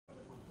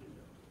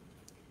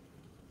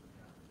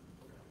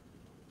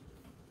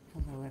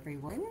Hello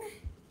everyone.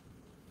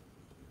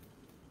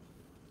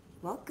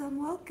 Welcome,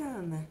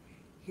 welcome.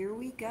 Here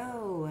we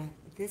go.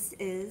 This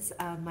is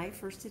my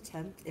first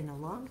attempt in a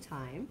long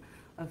time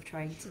of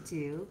trying to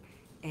do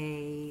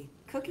a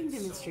cooking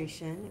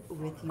demonstration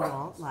with you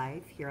all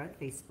live here on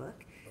Facebook.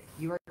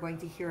 You are going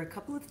to hear a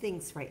couple of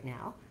things right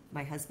now.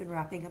 My husband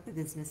wrapping up a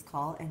business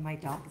call and my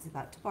dog is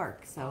about to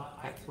bark. So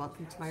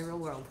welcome to my real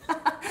world.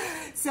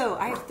 So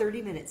I have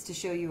 30 minutes to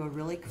show you a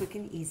really quick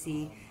and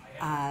easy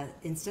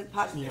Instant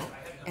Pot meal,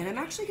 and I'm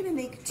actually going to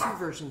make two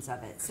versions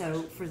of it.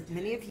 So for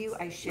many of you,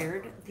 I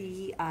shared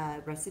the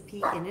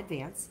recipe in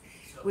advance,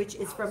 which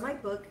is from my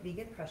book,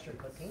 Vegan Pressure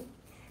Cooking,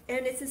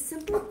 and it's a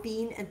simple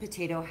bean and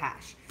potato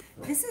hash.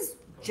 This is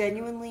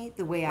genuinely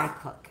the way I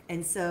cook,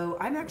 and so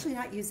I'm actually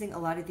not using a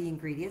lot of the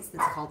ingredients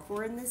that's called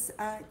for in this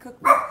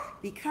cookbook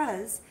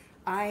because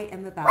I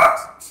am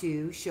about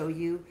to show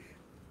you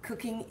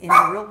cooking in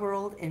the real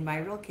world, in my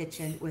real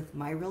kitchen, with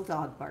my real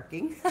dog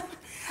barking.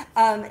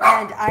 And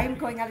I'm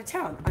going out of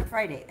town on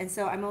Friday, and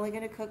so I'm only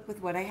going to cook with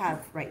what I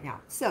have right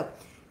now. So,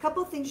 a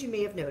couple of things you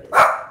may have noticed.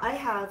 I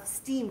have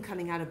steam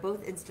coming out of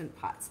both Instant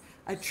Pots.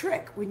 A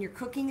trick when you're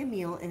cooking a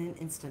meal in an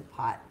Instant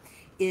Pot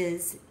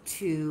is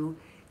to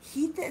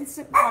heat the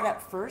Instant Pot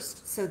up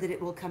first so that it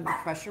will come to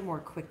pressure more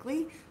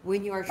quickly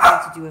when you are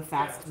trying to do a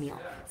fast meal.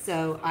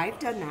 So I've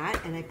done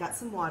that, and I've got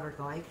some water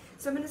going.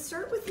 So I'm going to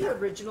start with the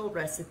original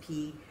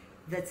recipe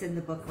that's in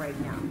the book right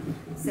now.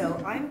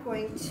 So I'm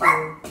going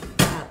to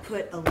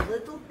put a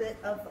little bit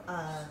of,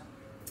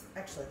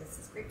 actually this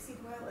is grapeseed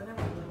oil, and I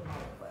want a little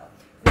olive oil.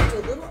 I'm going to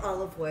do a little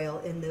olive oil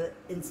in the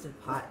Instant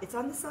Pot. It's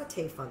on the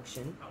saute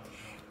function.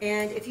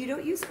 And if you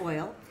don't use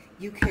oil,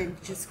 you can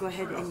just go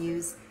ahead and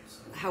use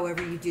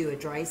however you do a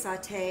dry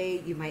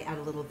saute. You might add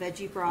a little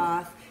veggie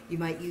broth. You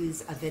might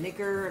use a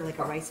vinegar, like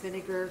a rice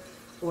vinegar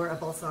or a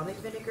balsamic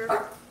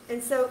vinegar.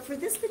 And so for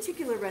this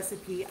particular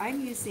recipe,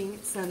 I'm using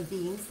some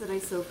beans that I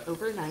soaked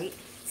overnight.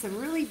 Some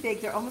really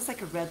big, they're almost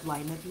like a red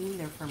lima bean.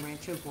 They're from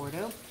Rancho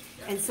Gordo.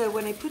 And so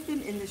when I put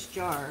them in this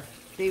jar,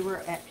 they were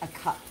at a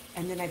cup.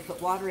 And then I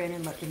put water in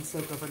and let them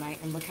soak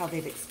overnight, and look how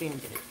they've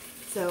expanded.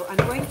 So I'm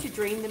going to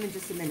drain them in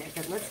just a minute,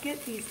 but let's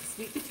get these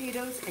sweet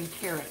potatoes and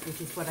carrot, which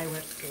is what I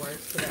went for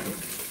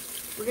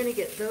today. We're going to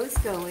get those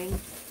going,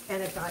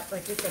 and I've got,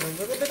 like I said, a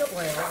little bit of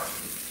oil.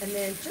 And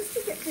then just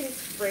to get things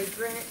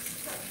fragrant,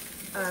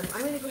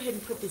 I'm going to go ahead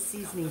and put the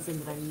seasonings in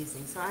that I'm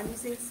using. So I'm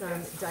using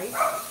some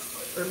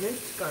diced or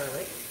minced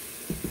garlic,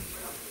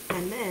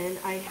 and then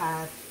I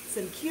have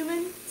some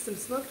cumin, some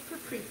smoked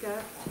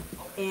paprika,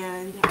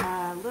 and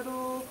a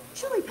little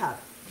chili powder.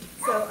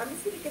 So I'm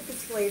just going to get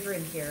this flavor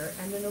in here,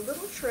 and then a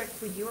little trick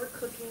when you're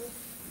cooking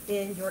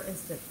in your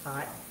Instant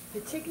Pot,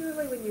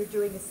 particularly when you're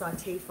doing a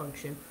saute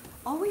function,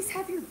 always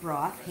have your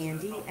broth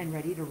handy and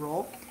ready to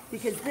roll,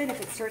 because then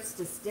if it starts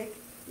to stick,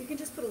 you can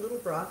just put a little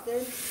broth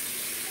in,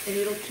 and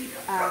it'll keep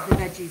the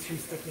veggies from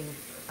sticking.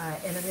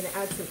 And I'm going to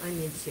add some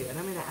onions too, and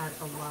I'm going to add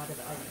a lot of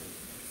onions.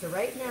 So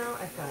right now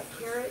I've got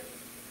carrot,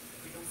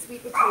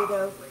 sweet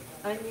potato,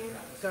 onion,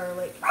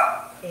 garlic,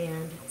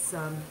 and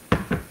some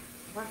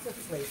lots of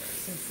flavor,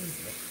 some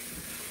seasoning.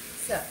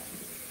 So,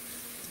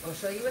 I'll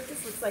show you what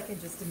this looks like in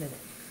just a minute.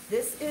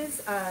 This is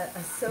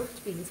a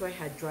soaked bean, so I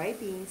had dry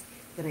beans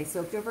that I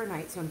soaked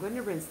overnight, so I'm going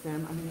to rinse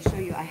them. I'm going to show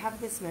you, I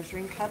have this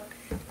measuring cup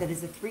that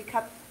is a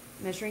 3-cup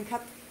measuring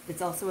cup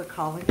that's also a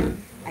colander.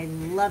 I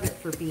love it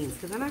for beans,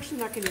 because I'm actually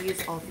not going to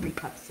use all 3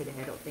 cups today,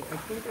 I don't think. I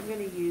think I'm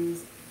going to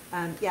use,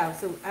 yeah,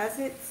 so as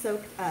it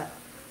soaked up,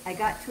 I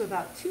got to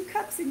about 2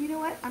 cups, and you know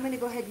what? I'm going to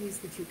go ahead and use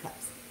the 2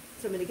 cups.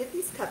 So I'm going to get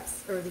these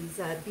cups, or these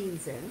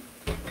beans in,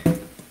 and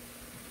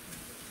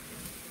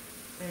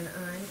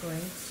I'm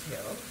going to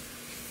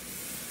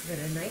give it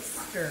a nice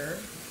stir,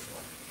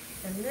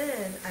 and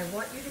then I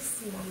want you to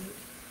see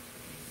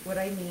what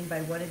I mean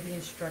by one of the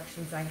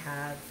instructions I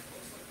have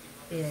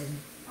in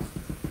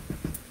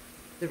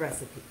the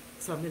recipe.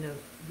 So I'm going to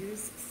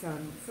use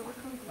some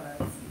silicone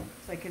gloves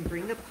so I can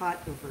bring the pot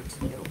over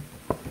to you,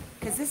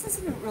 because this is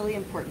a really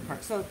important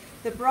part. So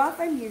the broth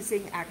I'm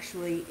using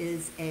actually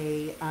is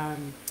a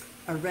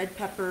red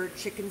pepper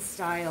chicken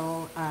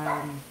style,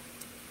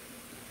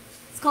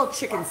 it's called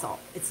chicken salt.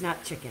 It's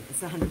not chicken,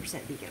 it's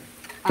 100% vegan.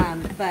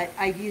 But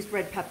I've used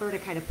red pepper to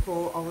kind of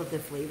pull all of the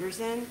flavors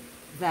in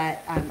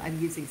that I'm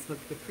using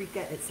smoked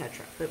paprika,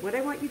 etc. But what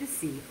I want you to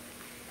see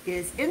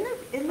is in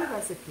the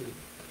recipe,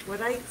 what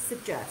I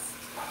suggest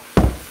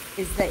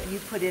is that you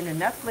put in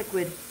enough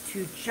liquid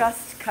to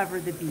just cover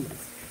the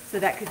beans. So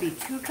that could be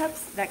 2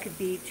 cups, that could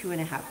be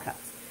 2.5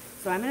 cups.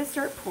 So I'm going to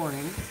start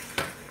pouring.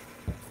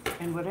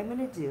 And what I'm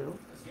going to do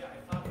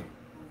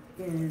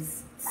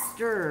is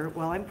stir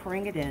while I'm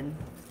pouring it in,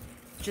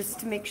 just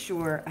to make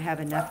sure I have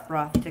enough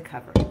broth to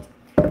cover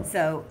it.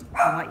 So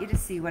I want you to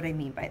see what I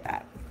mean by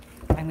that.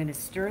 I'm going to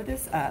stir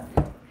this up,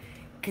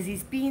 because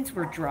these beans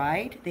were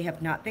dried. They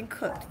have not been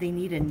cooked. They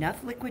need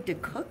enough liquid to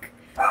cook,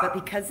 but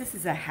because this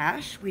is a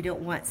hash, we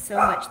don't want so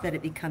much that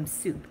it becomes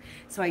soup.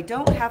 So I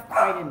don't have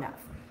quite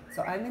enough.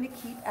 So I'm going to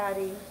keep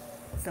adding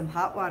some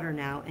hot water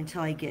now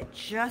until I get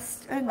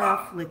just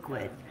enough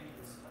liquid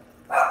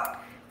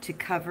to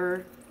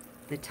cover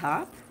the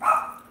top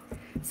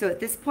So at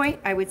this point,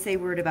 I would say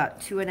we're at about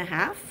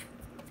 2.5,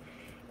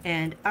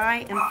 and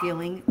I am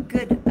feeling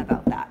good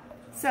about that.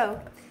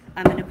 So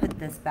I'm gonna put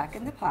this back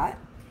in the pot,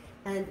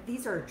 and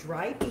these are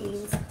dry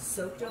beans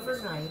soaked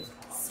overnight,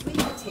 sweet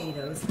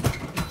potatoes,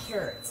 and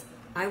carrots.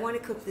 I wanna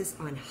cook this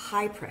on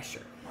high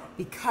pressure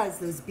because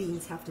those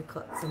beans have to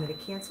cook. So I'm gonna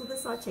cancel the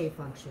saute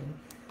function.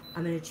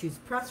 I'm gonna choose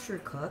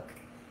pressure cook,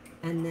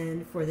 and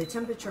then for the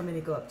temperature, I'm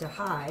gonna go up to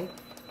high,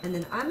 and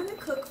then I'm gonna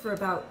cook for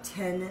about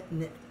 10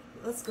 minutes.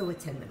 Let's go with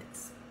 10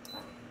 minutes.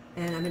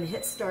 And I'm gonna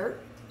hit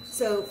start.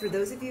 So for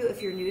those of you,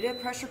 if you're new to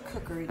pressure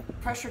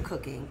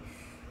cooking,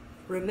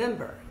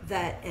 remember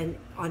that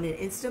on an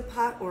Instant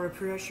Pot or a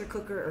pressure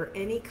cooker or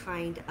any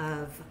kind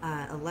of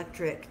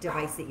electric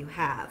device that you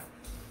have,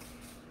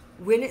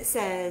 when it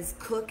says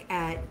cook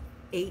at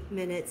 8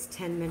 minutes,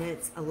 10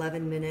 minutes,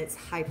 11 minutes,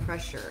 high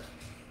pressure,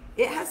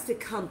 it has to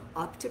come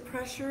up to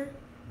pressure.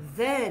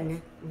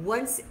 Then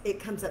once it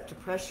comes up to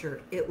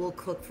pressure, it will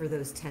cook for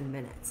those 10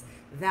 minutes.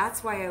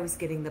 That's why I was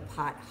getting the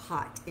pot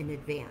hot in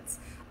advance.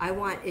 I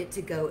want it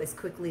to go as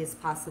quickly as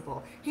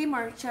possible. Hey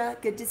Marcia,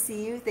 good to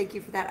see you. Thank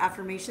you for that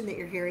affirmation that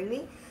you're hearing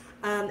me.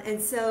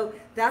 And so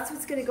that's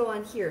what's gonna go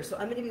on here. So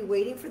I'm gonna be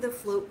waiting for the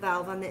float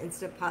valve on the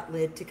Instant Pot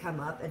lid to come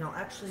up, and I'll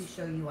actually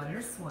show you on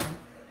this one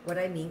what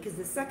I mean, because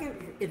the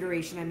second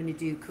iteration I'm gonna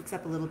do cooks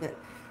up a little bit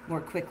more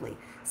quickly.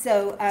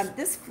 So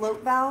this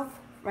float valve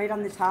right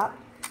on the top,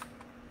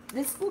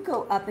 this will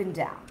go up and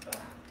down.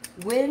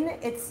 When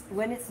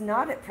it's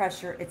not at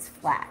pressure, it's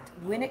flat.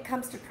 When it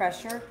comes to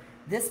pressure,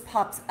 this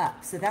pops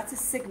up. So that's a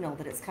signal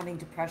that it's coming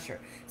to pressure.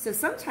 So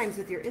sometimes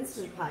with your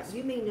Instant Pot,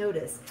 you may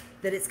notice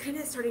that it's kind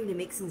of starting to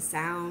make some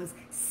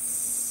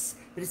sounds,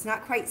 but it's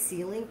not quite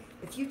sealing.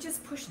 If you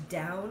just push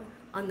down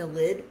on the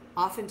lid,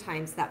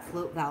 oftentimes that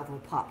float valve will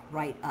pop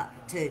right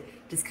up to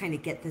just kind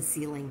of get the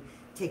sealing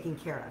taken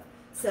care of.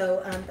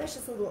 So that's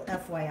just a little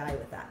FYI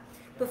with that.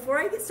 Before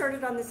I get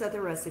started on this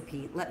other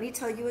recipe, let me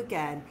tell you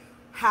again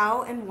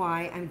how and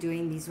why I'm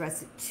doing these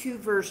two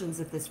versions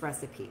of this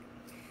recipe.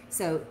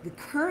 So the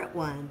current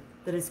one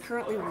that is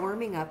currently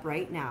warming up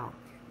right now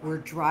were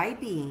dry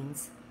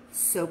beans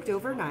soaked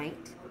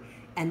overnight,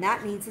 and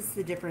that means it's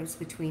the difference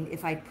between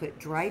if I'd put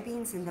dry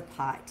beans in the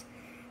pot,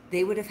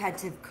 they would have had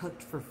to have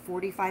cooked for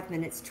 45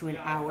 minutes to an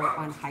hour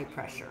on high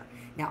pressure.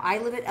 Now, I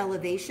live at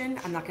elevation.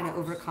 I'm not going to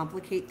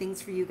overcomplicate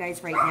things for you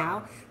guys right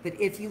now, but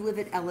if you live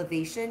at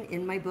elevation,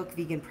 in my book,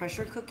 Vegan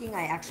Pressure Cooking,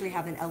 I actually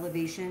have an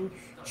elevation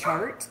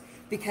chart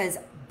because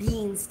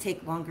beans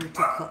take longer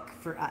to cook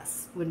for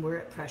us when we're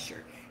at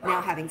pressure.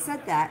 Now, having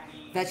said that,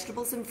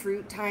 vegetables and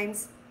fruit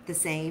times the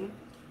same,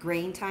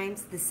 grain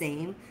times the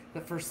same,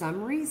 but for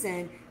some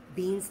reason,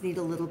 beans need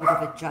a little bit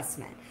of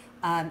adjustment.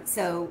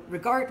 So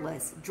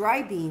regardless,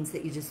 dry beans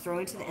that you just throw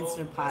into the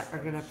Instant Pot are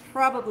gonna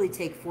probably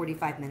take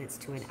 45 minutes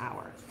to an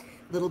hour.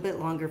 A little bit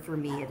longer for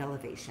me at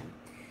elevation.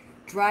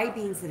 Dry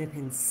beans that have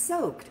been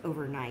soaked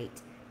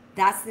overnight,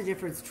 that's the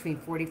difference between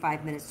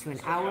 45 minutes to an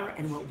hour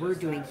and what we're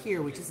doing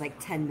here, which is like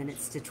 10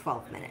 minutes to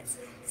 12 minutes.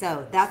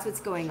 So that's what's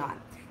going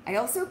on. I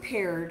also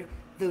paired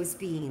those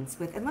beans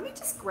with, and let me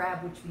just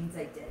grab which beans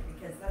I did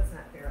because that's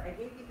not fair. I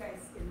gave you guys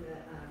in the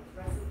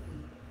recipe,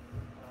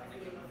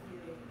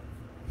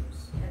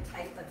 a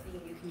type of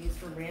bean you can use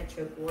from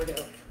Rancho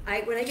Gordo.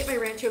 When I get my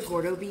Rancho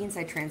Gordo beans,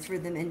 I transfer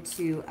them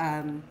into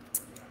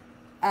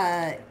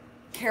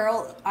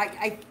Carol.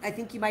 I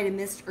think you might have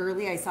missed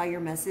early. I saw your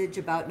message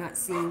about not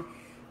seeing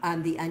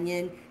the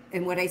onion.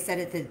 And what I said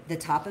at the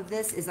top of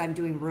this is I'm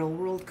doing real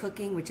world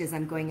cooking, which is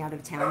I'm going out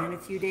of town in a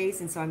few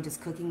days. And so I'm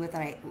just cooking with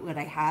what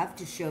I have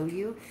to show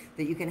you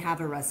that you can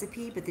have a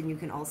recipe, but then you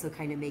can also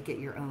kind of make it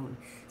your own.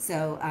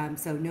 So,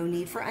 so no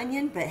need for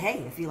onion, but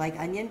hey, if you like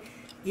onion,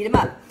 eat them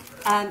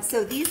up.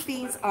 So these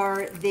beans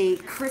are the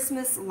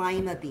Christmas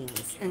Lima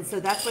beans. And so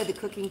that's why the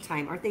cooking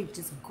time, aren't they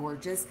just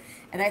gorgeous?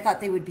 And I thought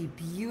they would be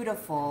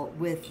beautiful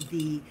with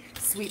the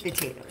sweet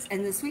potatoes.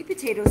 And the sweet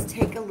potatoes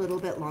take a little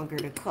bit longer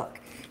to cook.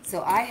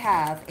 So I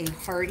have a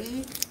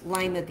hearty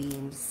Lima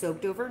bean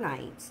soaked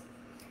overnight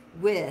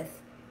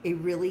with a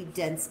really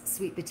dense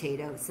sweet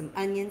potato, some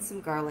onions, some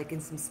garlic,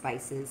 and some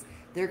spices.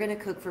 They're gonna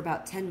cook for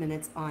about 10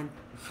 minutes on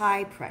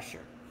high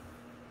pressure.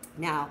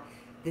 Now,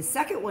 the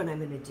second one I'm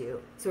going to do,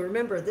 so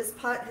remember this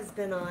pot has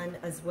been on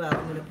as well.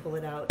 I'm going to pull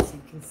it out so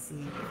you can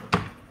see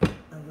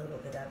a little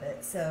bit of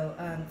it. So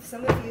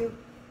some of you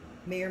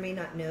may or may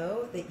not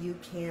know that you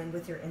can,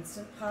 with your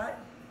Instant Pot,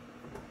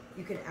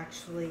 you can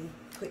actually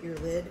put your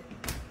lid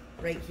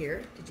right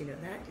here. Did you know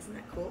that? Isn't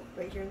that cool?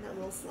 Right here in that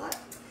little slot.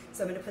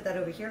 So I'm going to put that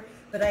over here.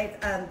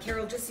 But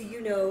Carol, just so you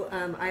know,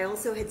 I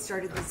also had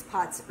started these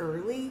pots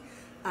early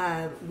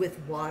with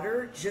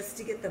water just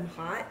to get them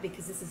hot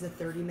because this is a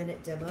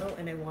 30-minute demo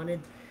and I wanted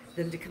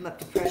them to come up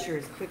to pressure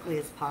as quickly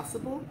as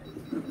possible.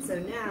 So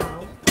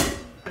now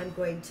I'm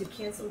going to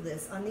cancel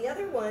this. On the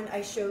other one,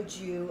 I showed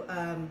you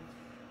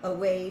a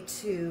way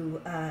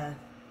to,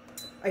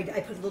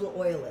 I put a little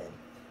oil in.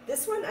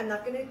 This one, I'm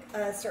not going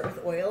to start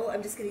with oil.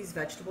 I'm just going to use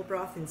vegetable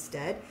broth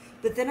instead.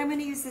 But then I'm going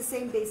to use the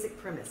same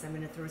basic premise. I'm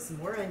going to throw some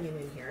more onion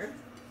in here.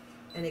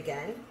 And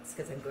again, it's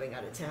because I'm going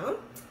out of town.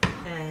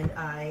 And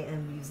I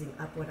am using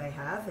up what I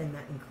have, and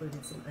that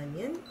included some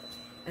onion.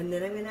 And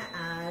then I'm going to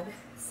add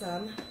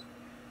some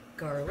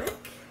garlic.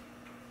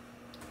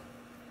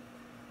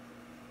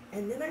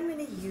 And then I'm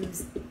going to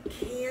use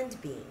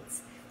canned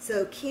beans.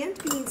 So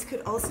canned beans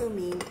could also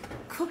mean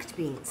cooked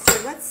beans.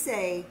 So let's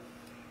say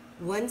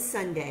one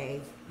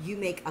Sunday you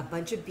make a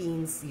bunch of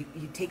beans,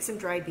 you take some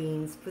dry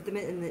beans, put them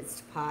in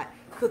this pot,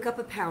 cook up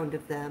a pound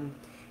of them,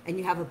 and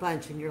you have a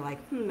bunch, and you're like,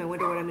 I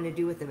wonder what I'm going to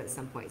do with them at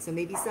some point. So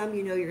maybe some,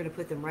 you're going to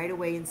put them right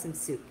away in some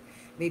soup.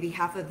 Maybe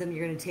half of them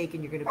you're going to take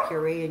and you're going to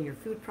puree in your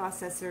food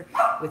processor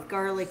with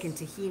garlic and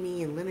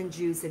tahini and lemon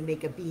juice and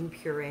make a bean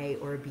puree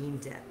or a bean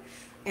dip.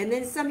 And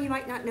then some you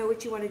might not know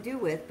what you want to do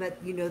with, but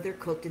you know they're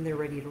cooked and they're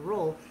ready to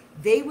roll.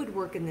 They would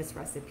work in this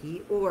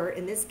recipe, or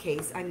in this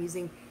case, I'm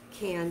using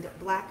canned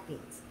black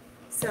beans.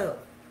 So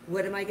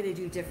what am I going to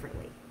do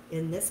differently?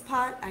 In this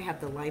pot, I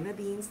have the lima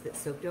beans that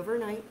soaked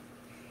overnight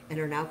and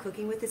are now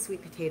cooking with the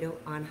sweet potato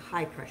on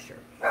high pressure.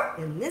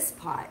 In this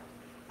pot,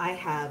 I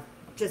have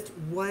just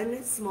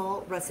one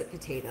small russet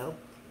potato,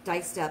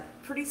 diced up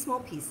pretty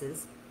small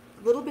pieces,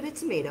 a little bit of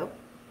tomato.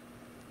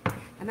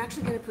 I'm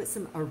actually going to put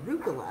some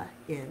arugula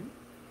in,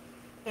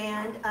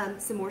 and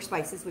some more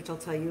spices, which I'll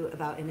tell you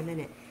about in a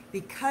minute.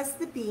 Because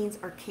the beans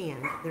are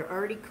canned, they're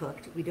already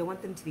cooked, we don't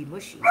want them to be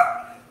mushy.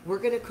 We're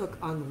going to cook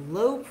on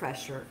low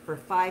pressure for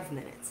 5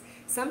 minutes.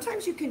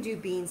 Sometimes you can do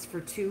beans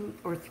for 2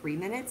 or 3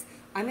 minutes.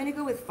 I'm going to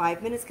go with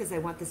 5 minutes because I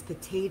want this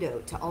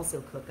potato to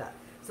also cook up.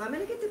 So I'm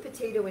going to get the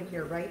potato in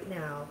here right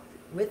now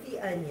with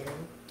the onion.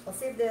 I'll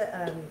save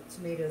the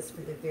tomatoes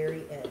for the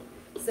very end.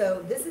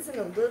 So this is in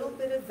a little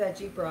bit of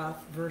veggie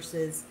broth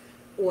versus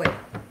oil.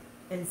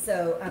 And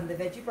so the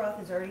veggie broth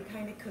is already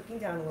kind of cooking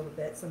down a little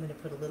bit, so I'm going to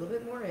put a little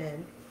bit more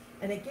in.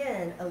 And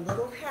again, a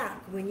little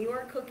hack, when you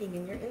are cooking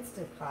in your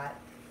Instant Pot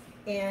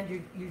and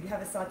you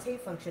have a saute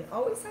function,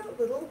 always have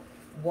a little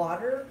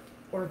water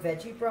or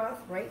veggie broth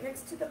right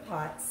next to the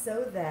pot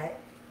so that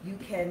you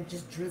can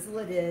just drizzle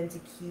it in to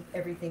keep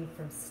everything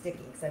from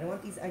sticking, because I don't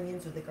want these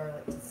onions or the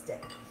garlic to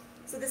stick.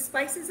 So the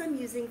spices I'm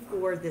using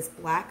for this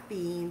black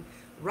bean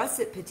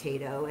russet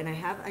potato, and I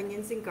have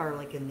onions and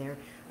garlic in there,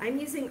 I'm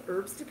using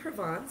herbes de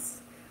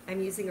Provence,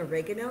 I'm using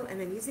oregano,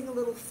 and I'm using a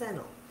little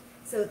fennel.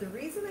 So the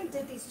reason I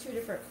did these two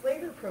different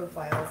flavor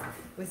profiles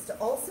was to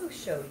also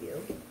show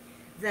you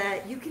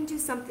that you can do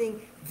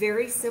something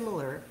very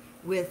similar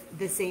with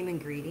the same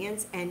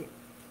ingredients, and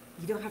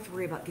you don't have to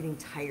worry about getting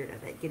tired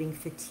of it, getting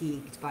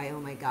fatigued by, oh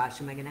my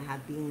gosh, am I going to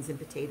have beans and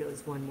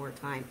potatoes one more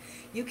time?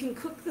 You can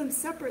cook them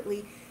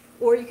separately,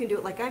 or you can do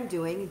it like I'm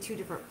doing in 2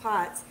 different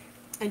pots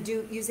and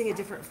using a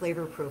different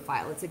flavor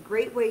profile. It's a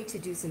great way to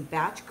do some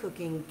batch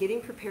cooking,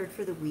 getting prepared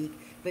for the week,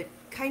 but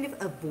kind of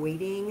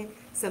avoiding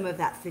some of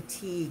that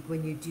fatigue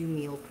when you do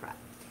meal prep.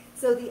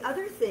 So the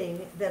other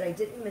thing that I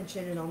didn't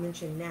mention, and I'll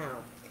mention now,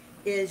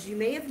 is you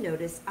may have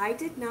noticed I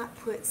did not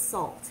put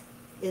salt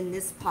in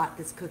this pot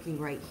that's cooking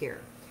right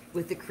here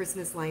with the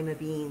Christmas lima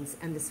beans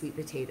and the sweet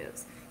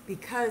potatoes,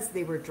 because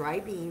they were dry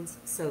beans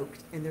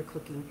soaked and they're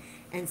cooking,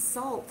 and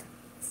salt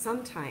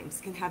sometimes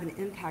can have an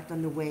impact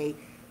on the way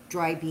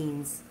dry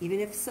beans,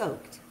 even if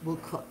soaked, will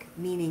cook,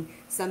 meaning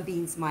some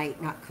beans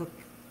might not cook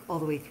all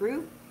the way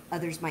through,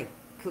 others might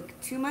cook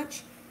too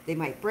much, they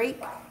might break,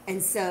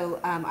 and so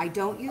I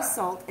don't use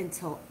salt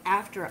until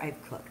after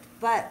I've cooked.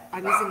 But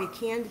I'm using a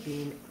canned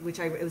bean,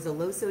 it was a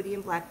low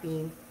sodium black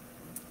bean,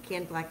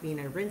 canned black bean.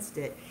 I rinsed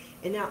it,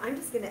 and now I'm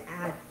just going to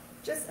add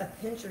just a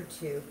pinch or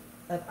 2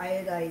 of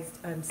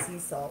iodized sea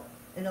salt,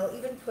 and I'll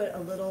even put a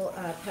little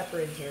pepper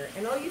in here,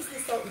 and I'll use the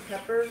salt and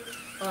pepper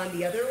on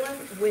the other one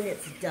when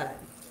it's done.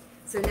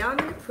 So now I'm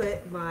going to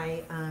put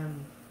my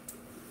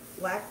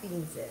black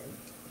beans in.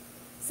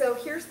 So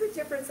here's the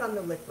difference on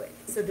the liquid.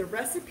 So the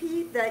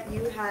recipe that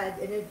you had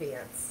in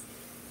advance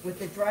with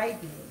the dry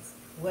beans,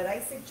 what I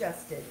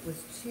suggested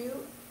was 2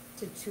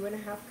 to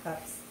 2.5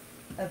 cups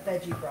of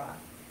veggie broth,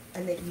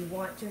 and that you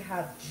want to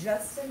have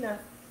just enough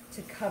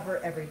to cover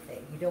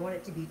everything. You don't want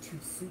it to be too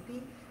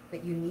soupy,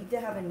 but you need to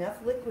have enough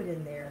liquid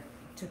in there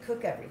to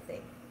cook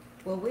everything.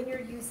 Well, when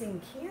you're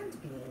using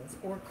canned beans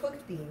or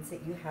cooked beans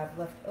that you have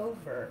left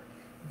over,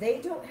 they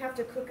don't have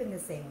to cook in the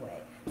same way.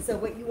 So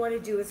what you want to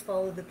do is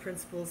follow the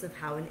principles of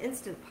how an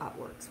Instant Pot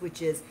works,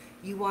 which is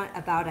you want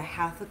about a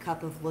half a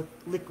cup of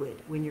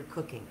liquid when you're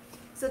cooking.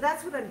 So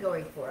that's what I'm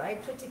going for. I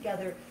put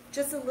together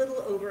just a little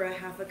over a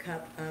half a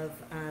cup of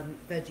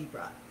veggie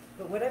broth.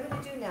 But what I'm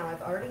going to do now,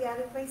 I've already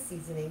added my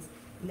seasonings.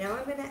 Now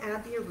I'm going to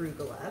add the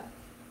arugula.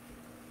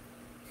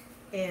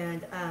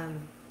 And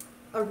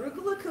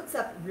arugula cooks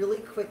up really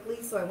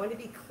quickly, so I want to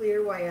be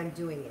clear why I'm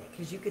doing it.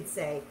 Because you could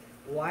say,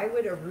 why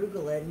would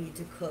arugula need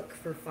to cook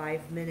for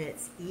 5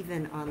 minutes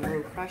even on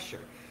low pressure?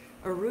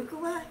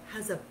 Arugula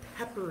has a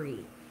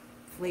peppery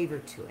flavor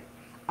to it.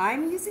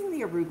 I'm using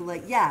the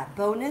arugula, yeah,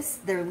 bonus,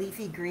 they're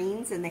leafy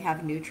greens and they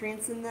have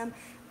nutrients in them.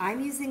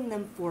 I'm using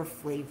them for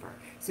flavor.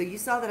 So you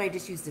saw that I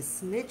just used a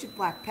smidge of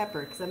black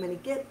pepper because I'm going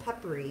to get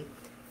peppery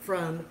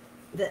from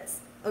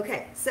this.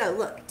 Okay, so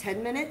look,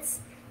 10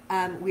 minutes.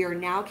 We are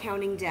now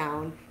counting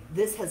down.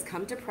 This has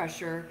come to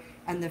pressure,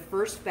 and the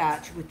first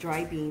batch with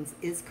dry beans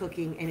is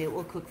cooking, and it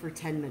will cook for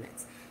 10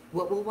 minutes.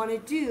 What we'll want to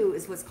do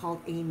is what's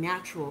called a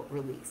natural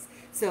release.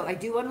 So I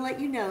do want to let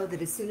you know that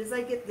as soon as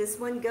I get this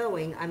one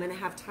going, I'm going to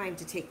have time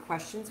to take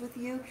questions with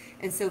you.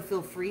 And so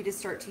feel free to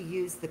start to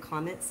use the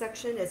comment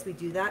section as we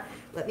do that.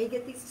 Let me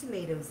get these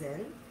tomatoes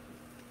in.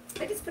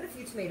 I just put a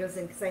few tomatoes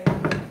in because I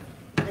have them.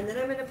 And then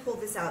I'm going to pull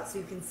this out so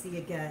you can see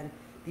again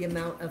the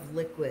amount of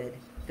liquid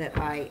that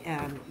I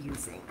am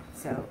using.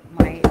 So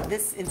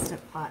this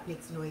Instant Pot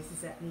makes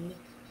noises at me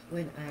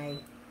when I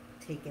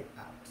take it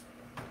out.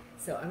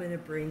 So I'm going to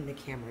bring the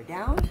camera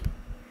down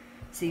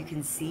so you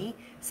can see.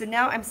 So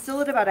now I'm still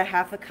at about a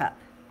half a cup.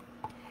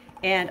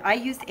 And I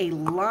used a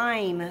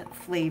lime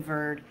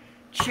flavored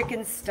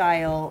chicken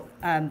style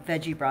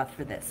veggie broth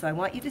for this. So I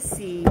want you to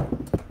see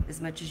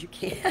as much as you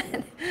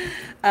can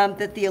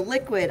that the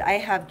liquid, I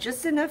have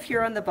just enough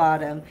here on the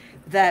bottom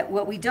that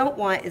what we don't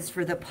want is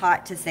for the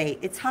pot to say,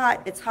 it's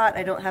hot,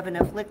 I don't have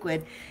enough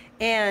liquid.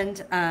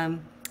 And,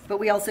 but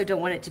we also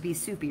don't want it to be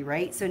soupy,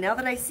 right? So now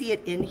that I see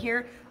it in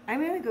here, I'm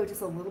going to go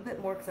just a little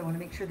bit more because I want to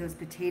make sure those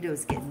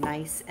potatoes get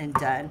nice and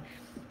done.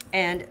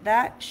 And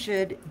that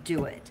should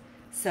do it.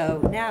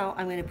 So now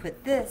I'm going to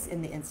put this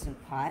in the Instant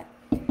Pot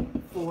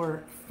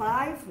for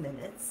 5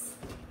 minutes,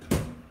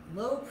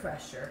 low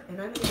pressure, and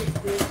I'm going to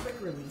do a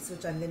quick release,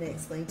 which I'm going to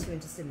explain to you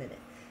in just a minute.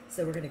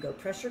 So we're going to go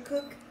pressure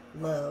cook,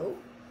 low,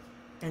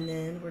 and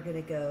then we're going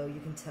to go, you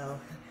can tell,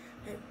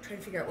 I'm trying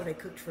to figure out what I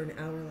cooked for an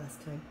hour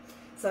last time.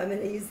 So I'm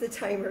going to use the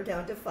timer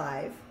down to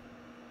 5.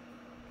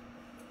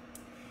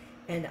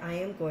 And I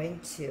am going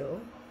to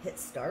hit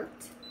start.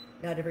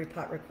 Not every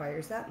pot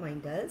requires that, mine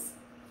does.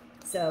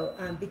 So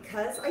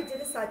because I did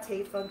a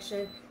saute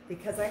function,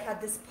 because I had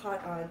this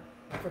pot on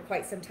for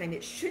quite some time,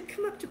 it should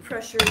come up to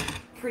pressure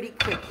pretty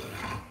quickly.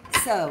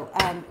 So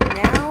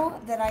now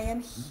that I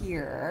am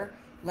here,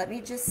 let me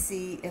just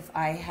see if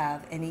I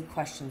have any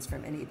questions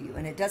from any of you.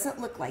 And it doesn't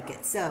look like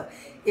it. So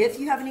if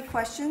you have any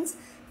questions,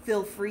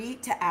 feel free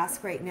to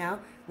ask right now.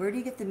 Where do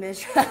you get the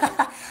measure?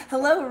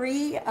 Hello,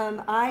 Ree.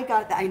 I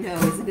got that. I know,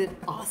 isn't it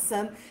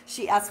awesome?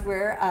 She asked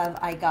where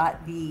I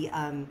got the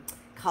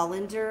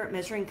colander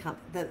measuring cup,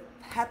 the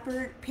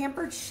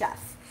Pampered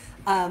Chef.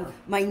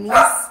 My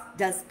niece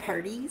does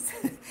parties,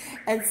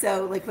 and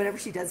so like whenever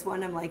she does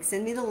one, I'm like,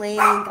 send me the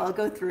link, I'll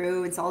go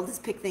through, and so I'll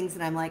just pick things,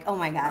 and I'm like, oh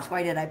my gosh,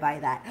 why did I buy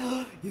that?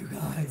 You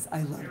guys,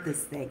 I love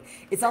this thing.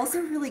 It's also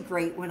really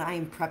great when I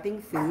am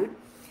prepping food,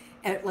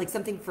 like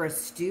something for a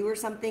stew or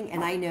something,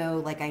 and I know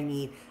like I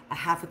need a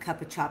half a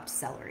cup of chopped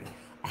celery,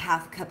 a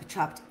half a cup of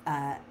chopped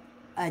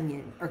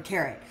onion or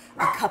carrot,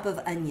 a cup of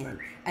onion,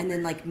 and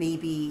then like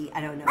maybe,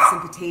 I don't know,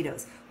 some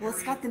potatoes. Well,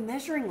 it's got the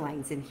measuring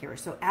lines in here.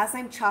 So as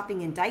I'm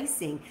chopping and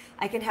dicing,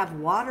 I can have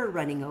water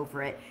running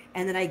over it.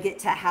 And then I get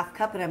to a half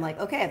cup and I'm like,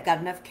 okay, I've got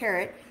enough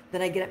carrot.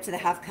 Then I get up to the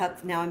half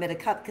cup. Now I'm at a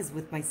cup because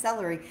with my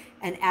celery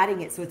and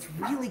adding it. So it's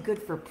really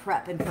good for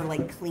prep and for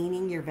like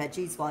cleaning your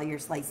veggies while you're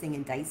slicing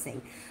and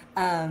dicing.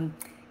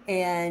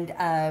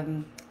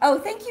 Oh,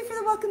 thank you for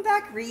the welcome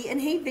back, Ree. And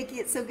hey, Vicki,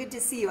 it's so good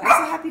to see you. I'm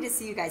so happy to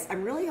see you guys.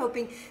 I'm really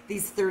hoping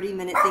these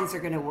 30-minute things are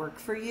going to work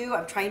for you.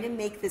 I'm trying to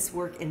make this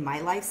work in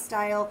my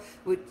lifestyle,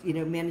 with, you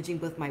know, managing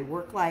both my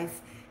work life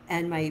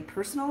and my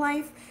personal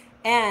life.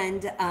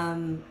 And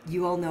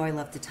you all know I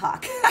love to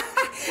talk.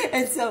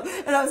 And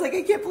I was like,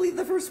 I can't believe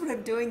the first one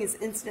I'm doing is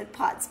Instant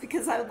Pots,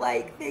 because I'm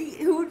like,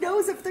 who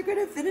knows if they're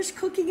going to finish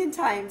cooking in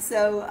time.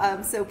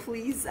 So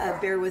please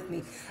bear with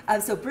me.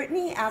 So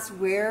Brittany asked,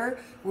 where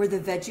were the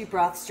veggie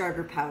broth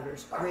starter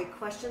powders? Great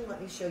question.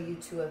 Let me show you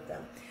 2 of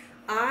them.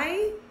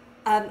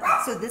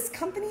 So this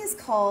company is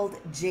called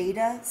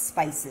Jada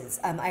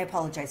Spices. I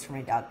apologize for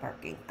my dog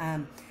barking.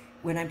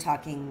 When I'm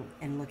talking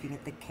and looking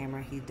at the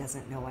camera, he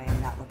doesn't know why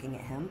I'm not looking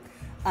at him.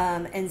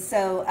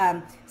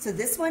 So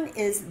this one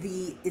is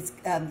you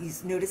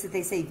notice that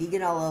they say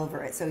vegan all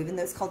over it. So even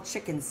though it's called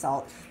chicken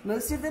salt,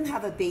 most of them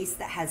have a base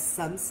that has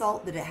some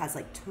salt, but it has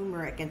like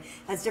turmeric and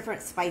has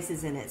different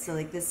spices in it. So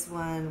like this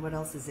one, what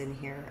else is in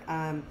here?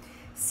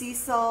 Sea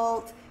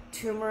salt,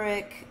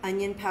 turmeric,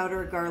 onion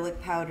powder,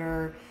 garlic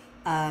powder,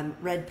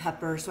 red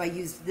pepper. So I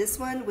used this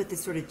one with the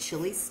sort of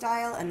chili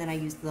style, and then I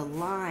used the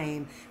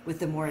lime with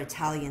the more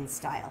Italian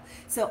style.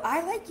 So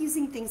I like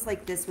using things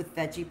like this with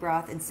veggie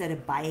broth instead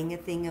of buying a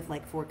thing of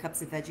like 4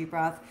 cups of veggie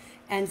broth.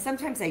 And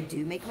sometimes I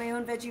do make my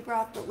own veggie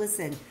broth, but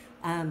listen,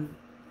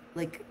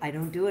 like I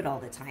don't do it all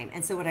the time.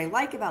 And so what I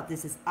like about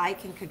this is I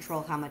can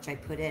control how much I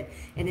put in,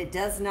 and it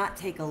does not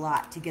take a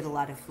lot to get a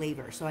lot of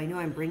flavor. So I know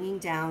I'm bringing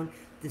down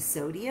the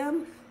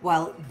sodium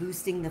while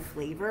boosting the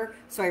flavor.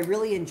 So I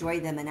really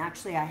enjoy them. And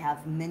actually I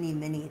have many.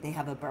 They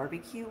have a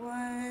barbecue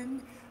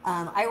one.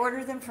 I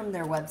order them from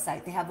their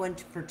website. They have one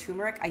for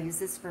turmeric. I use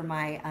this for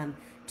my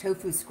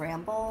tofu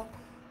scramble.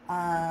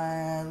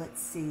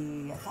 Let's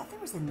see. I thought there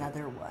was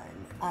another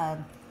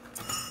one.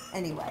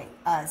 Anyway,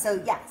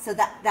 so yeah, so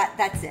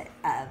that's it.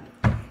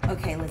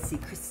 Okay, let's see.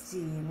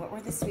 Christine, what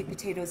were the sweet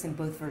potatoes in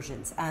both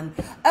versions?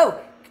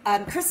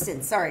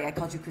 Kristen, sorry, I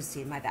called you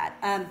Christine, my bad.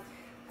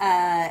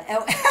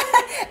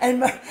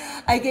 And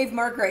I gave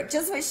Margaret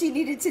just what she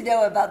needed to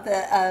know about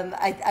the,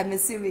 I'm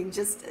assuming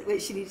just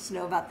what she needed to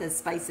know about the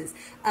spices.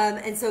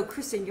 And so,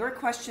 Kristen, your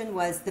question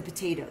was the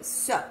potatoes.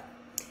 So,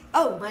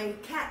 oh, my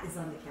cat is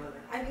on the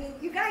counter. I mean,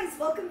 you guys,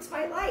 welcome to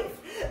my life.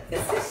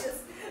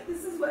 This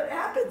is what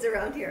happens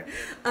around here.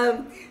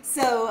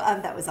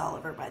 That was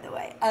Oliver, by the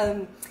way.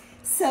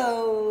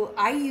 So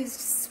I used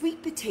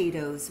sweet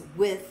potatoes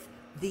with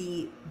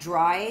the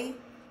dry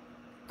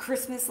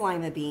Christmas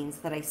lima beans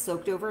that I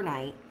soaked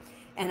overnight.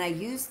 And I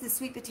used the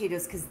sweet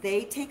potatoes because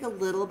they take a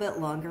little bit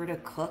longer to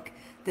cook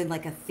than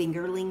like a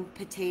fingerling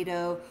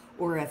potato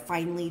or a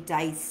finely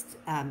diced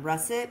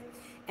russet.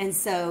 And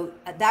so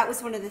that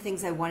was one of the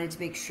things I wanted to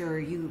make sure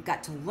you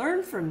got to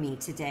learn from me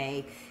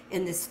today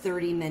in this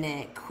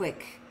 30-minute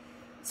quick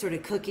sort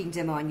of cooking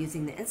demo on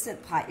using the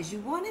Instant Pot is you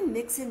want to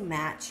mix and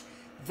match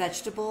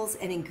vegetables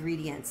and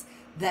ingredients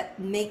that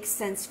make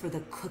sense for the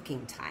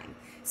cooking time.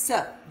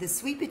 So the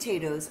sweet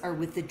potatoes are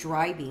with the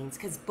dry beans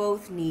because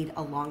both need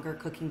a longer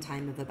cooking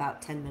time of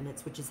about 10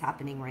 minutes, which is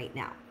happening right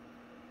now.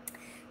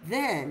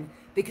 Then,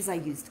 because I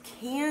used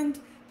canned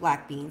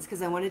black beans,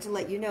 because I wanted to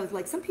let you know,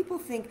 like some people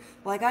think,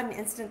 well, I got an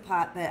Instant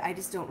Pot, but I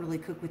just don't really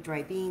cook with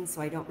dry beans,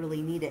 so I don't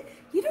really need it.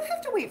 You don't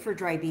have to wait for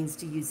dry beans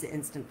to use the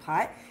Instant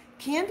Pot.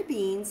 Canned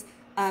beans,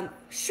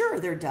 sure,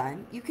 they're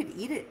done. You could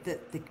eat it,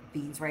 the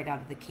beans right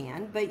out of the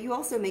can, but you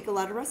also make a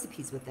lot of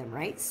recipes with them,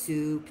 right?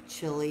 Soup,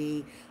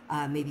 chili,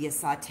 maybe a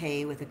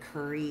saute with a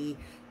curry,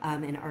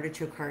 and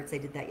artichoke hearts. I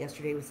did that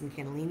yesterday with some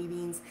cannellini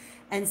beans.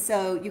 And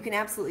so you can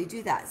absolutely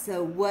do that.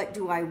 So what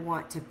do I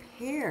want to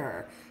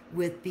pair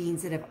with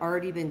beans that have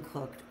already been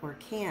cooked or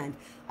canned?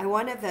 I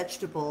want a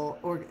vegetable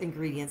or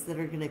ingredients that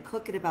are going to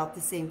cook at about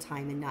the same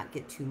time and not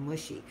get too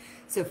mushy.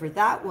 So for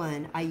that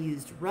one, I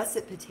used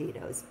russet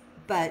potatoes,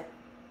 but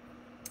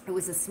it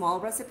was a small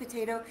russet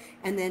potato,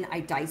 and then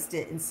I diced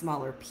it in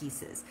smaller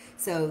pieces.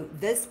 So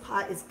this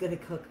pot is going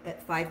to cook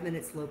at 5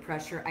 minutes low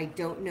pressure. I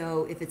don't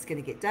know if it's going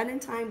to get done in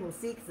time. We'll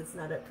see because it's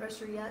not at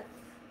pressure yet.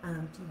 Do you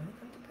want to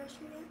come to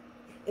pressure yet?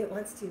 It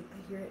wants to.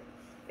 I hear it.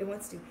 It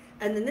wants to.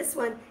 And then this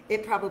one,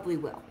 it probably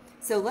will.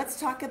 So let's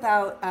talk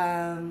about,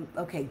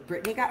 okay,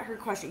 Brittany got her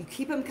question. You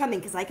keep them coming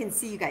because I can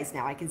see you guys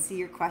now. I can see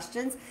your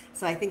questions.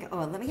 So I think,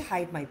 oh, let me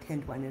hide my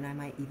pinned one and I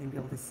might even be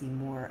able to see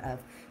more of,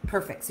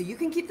 perfect. So you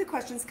can keep the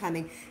questions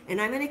coming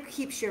and I'm going to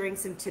keep sharing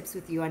some tips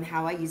with you on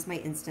how I use my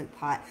Instant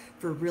Pot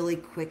for really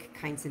quick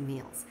kinds of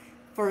meals.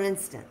 For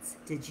instance,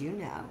 did you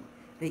know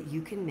that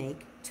you can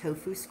make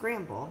tofu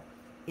scramble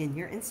in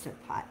your Instant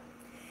Pot?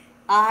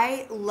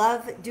 I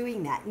love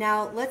doing that.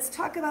 Now let's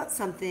talk about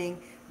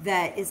something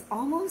that is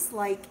almost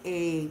like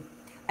I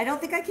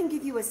don't think I can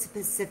give you a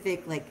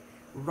specific like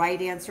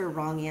right answer,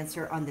 wrong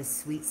answer on the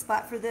sweet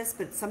spot for this,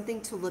 but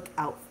something to look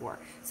out for.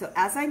 So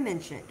as I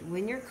mentioned,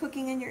 when you're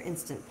cooking in your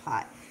Instant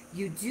Pot,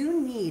 you do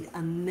need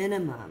a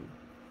minimum,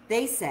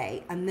 they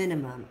say a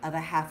minimum of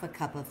a half a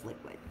cup of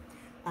liquid.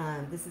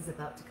 This is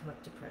about to come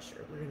up to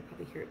pressure. We're gonna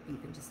probably hear it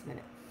beep in just a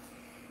minute.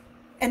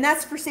 And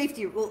that's for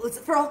safety. Well, it's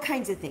for all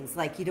kinds of things.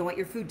 Like you don't want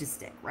your food to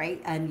stick, right?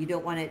 And you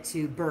don't want it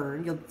to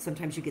burn.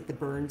 Sometimes you get the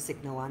burn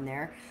signal on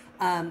there.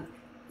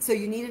 So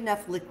you need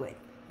enough liquid.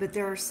 But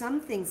there are some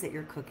things that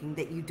you're cooking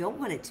that you don't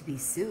want it to be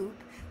soup.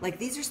 Like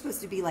these are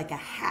supposed to be like a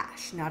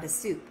hash, not a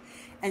soup.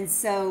 And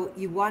so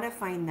you want to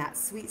find that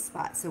sweet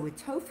spot. So with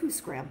tofu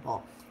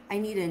scramble, I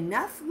need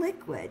enough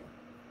liquid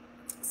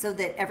so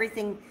that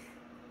everything,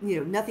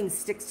 nothing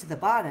sticks to the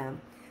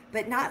bottom,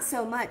 but not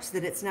so much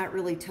that it's not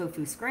really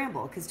tofu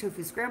scramble, because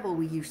tofu scramble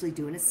we usually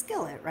do in a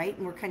skillet, right?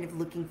 And we're kind of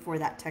looking for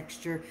that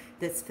texture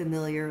that's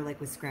familiar, like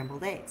with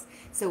scrambled eggs.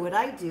 So what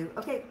I do,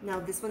 okay, now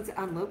this one's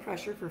on low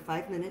pressure for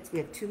 5 minutes. We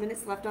have 2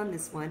 minutes left on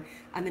this one.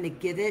 I'm gonna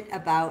give it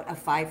about a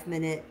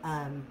 5-minute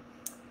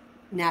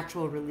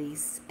natural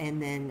release,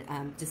 and then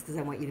just because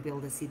I want you to be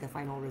able to see the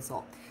final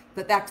result.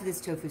 But back to this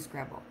tofu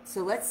scramble.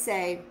 So let's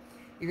say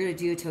you're going to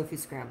do a tofu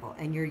scramble,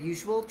 and your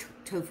usual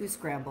tofu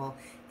scramble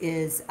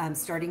is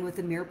starting with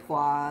a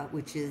mirepoix,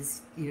 which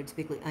is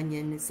typically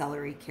onion,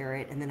 celery,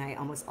 carrot, and then I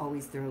almost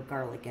always throw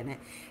garlic in it.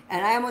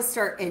 And I almost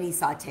start any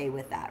saute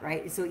with that,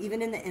 right? So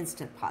even in the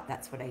Instant Pot,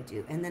 that's what I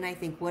do. And then I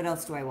think, what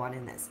else do I want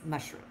in this?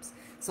 Mushrooms.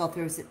 So I'll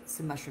throw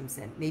some mushrooms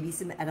in, maybe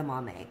some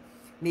edamame,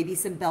 maybe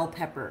some bell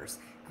peppers,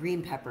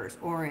 green peppers,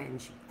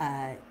 orange,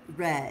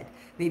 red.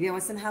 Maybe I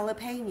want some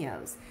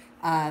jalapenos.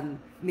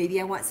 Maybe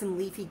I want some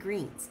leafy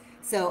greens.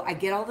 So I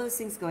get all those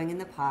things going in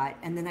the pot,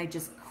 and then I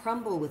just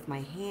crumble with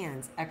my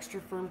hands extra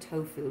firm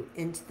tofu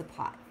into the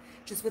pot.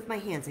 Just with my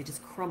hands, I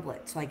just crumble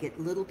it so I get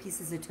little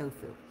pieces of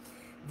tofu.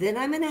 Then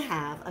I'm going to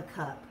have a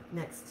cup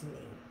next to me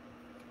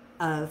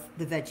of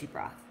the veggie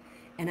broth.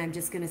 And I'm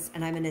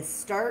going to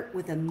start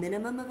with a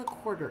minimum of a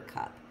 1/4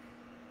 cup.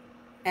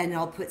 And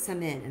I'll put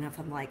some in. And if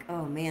I'm like,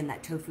 oh man,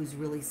 that tofu's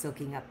really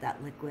soaking up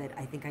that liquid,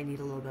 I think I need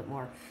a little bit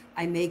more,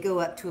 I may go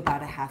up to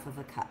about a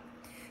 1/2 cup.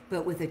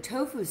 But with a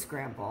tofu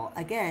scramble,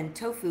 again,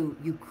 tofu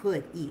you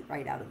could eat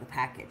right out of the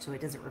package, so it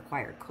doesn't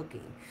require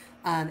cooking.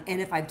 And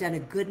if I've done a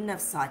good enough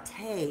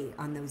saute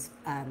on those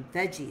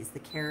veggies, the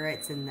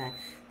carrots and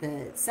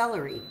the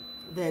celery,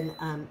 then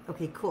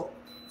okay, cool.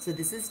 So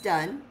this is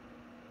done.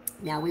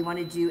 Now we want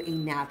to do a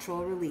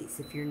natural release.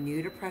 If you're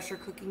new to pressure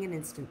cooking an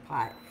Instant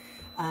Pot,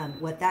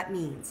 what that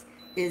means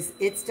is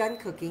it's done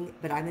cooking,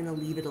 but I'm going to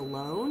leave it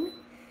alone.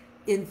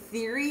 In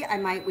theory, I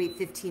might wait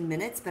 15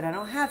 minutes, but I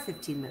don't have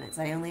 15 minutes.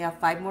 I only have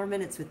 5 more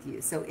minutes with you.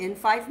 So in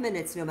 5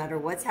 minutes, no matter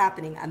what's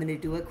happening, I'm going to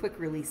do a quick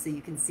release so you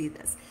can see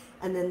this.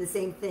 And then the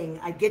same thing,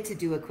 I get to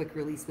do a quick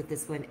release with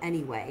this one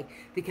anyway,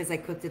 because I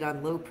cooked it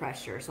on low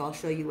pressure. So I'll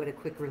show you what a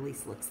quick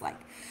release looks like.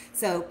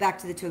 So back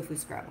to the tofu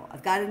scramble.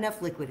 I've got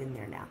enough liquid in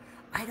there now.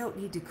 I don't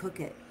need to cook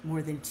it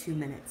more than 2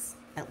 minutes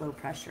at low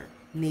pressure,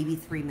 maybe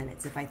 3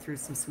 minutes if I threw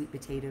some sweet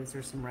potatoes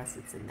or some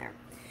russets in there.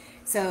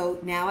 So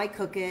now I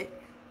cook it.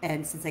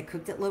 And since I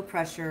cooked at low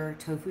pressure,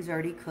 tofu's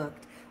already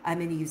cooked, I'm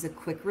going to use a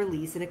quick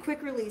release. And a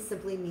quick release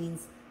simply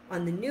means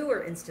on the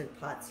newer Instant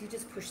Pots, you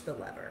just push the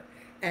lever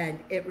and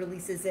it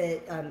releases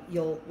it.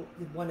 You'll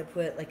want to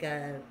put like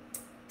a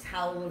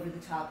towel over the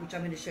top, which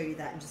I'm going to show you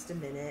that in just a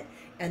minute.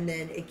 And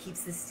then it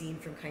keeps the steam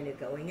from kind of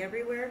going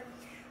everywhere.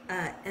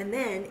 And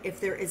then if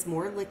there is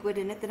more liquid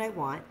in it than I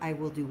want, I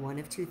will do one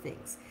of two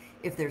things.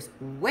 If there's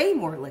way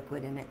more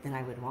liquid in it than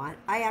I would want,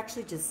 I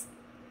actually just,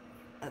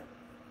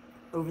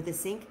 over the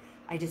sink,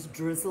 I just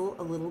drizzle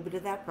a little bit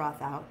of that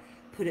broth out,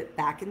 put it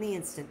back in the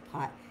Instant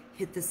Pot,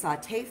 hit the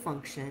saute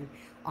function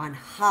on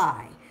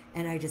high,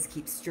 and I just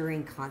keep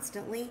stirring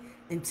constantly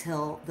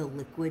until the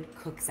liquid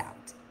cooks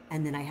out.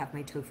 And then I have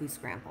my tofu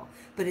scramble.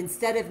 But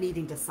instead of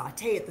needing to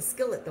saute at the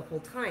skillet the whole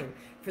time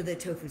for the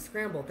tofu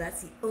scramble,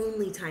 that's the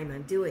only time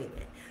I'm doing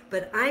it.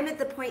 But I'm at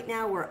the point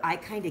now where I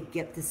kind of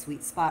get the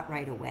sweet spot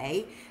right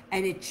away,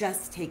 and it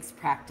just takes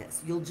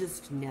practice. You'll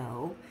just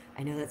know.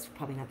 I know that's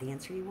probably not the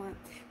answer you want,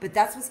 but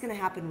that's what's going to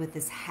happen with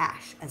this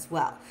hash as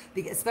well,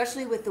 because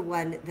especially with the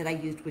one that I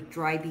used with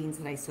dry beans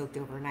that I soaked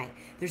overnight.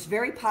 There's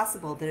very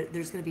possible that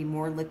there's going to be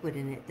more liquid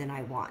in it than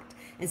I want.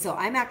 And so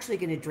I'm actually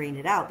going to drain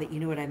it out, but you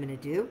know what I'm going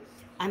to do?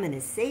 I'm going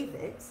to save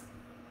it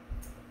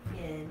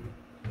in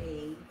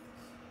a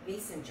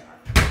mason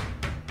jar.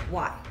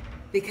 Why?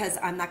 Because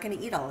I'm not going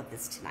to eat all of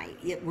this tonight.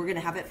 We're going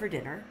to have it for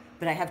dinner,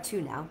 but I have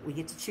 2 now. We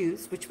get to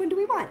choose. Which one do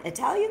we want?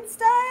 Italian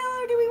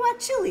style or do we want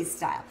chili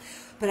style?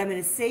 But I'm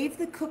going to save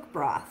the cook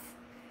broth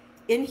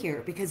in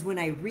here because when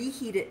I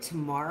reheat it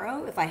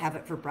tomorrow, if I have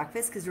it for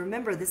breakfast, because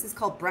remember, this is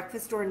called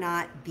breakfast or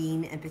not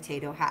bean and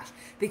potato hash,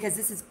 because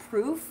this is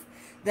proof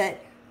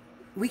that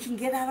we can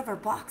get out of our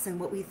box on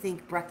what we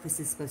think breakfast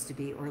is supposed to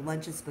be or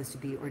lunch is supposed to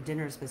be or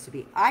dinner is supposed to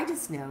be. I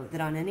just know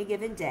that on any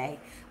given day,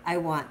 I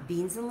want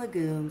beans and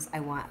legumes, I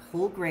want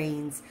whole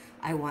grains,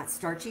 I want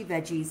starchy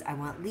veggies, I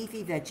want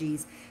leafy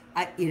veggies,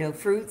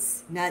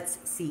 fruits, nuts,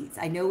 seeds.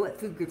 I know what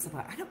food groups I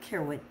want. I don't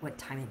care what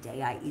time of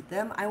day I eat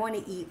them. I want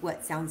to eat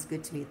what sounds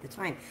good to me at the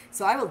time.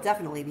 So I will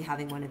definitely be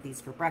having one of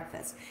these for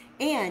breakfast.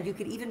 And you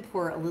could even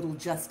pour a little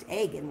just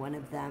egg in one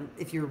of them.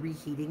 If you're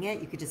reheating it,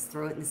 you could just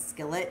throw it in the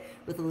skillet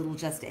with a little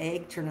just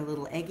egg, turn a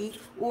little eggy,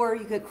 or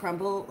you could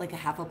crumble like a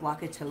half a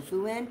block of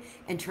tofu in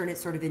and turn it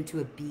sort of into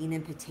a bean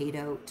and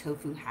potato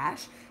tofu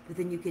hash. But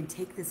then you can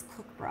take this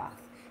cook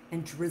broth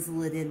and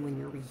drizzle it in when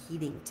you're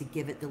reheating to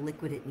give it the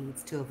liquid it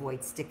needs to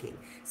avoid sticking.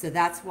 So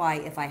that's why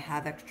if I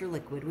have extra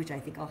liquid, which I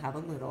think I'll have a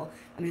little,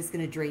 I'm just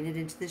gonna drain it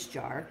into this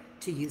jar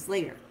to use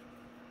later.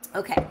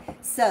 Okay,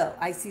 so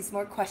I see some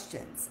more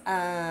questions.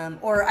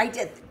 Or I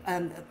did,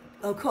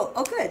 oh cool,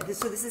 oh good,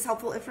 so this is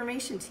helpful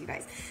information to you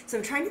guys. So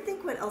I'm trying to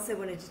think what else I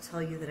wanted to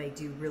tell you that I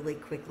do really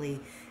quickly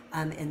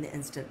in the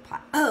Instant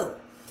Pot. Oh,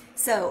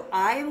 so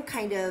I am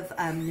kind of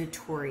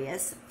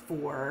notorious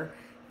for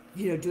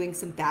doing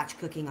some batch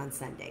cooking on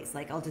Sundays.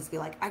 Like I'll just be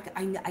like,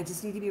 I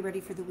just need to be ready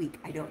for the week.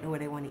 I don't know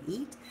what I want to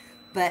eat,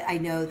 but I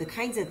know the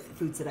kinds of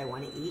foods that I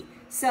want to eat.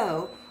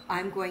 So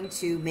I'm going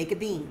to make a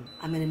bean.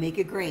 I'm going to make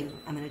a grain.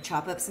 I'm going to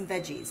chop up some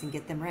veggies and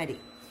get them ready.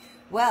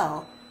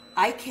 Well,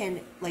 I can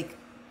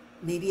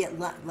maybe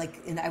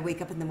and I wake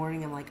up in the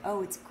morning, I'm like,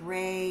 oh, it's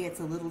gray.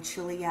 It's a little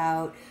chilly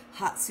out.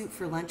 Hot soup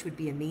for lunch would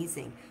be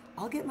amazing.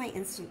 I'll get my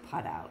Instant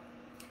Pot out.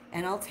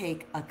 And I'll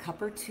take a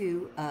cup or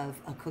 2 of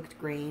a cooked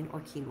grain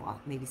or quinoa,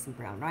 maybe some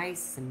brown rice,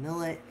 some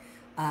millet,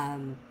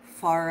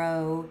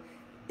 farro,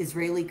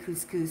 Israeli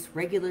couscous,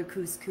 regular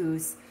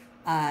couscous,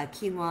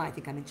 quinoa, I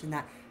think I mentioned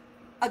that,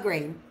 a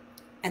grain.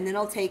 And then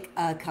I'll take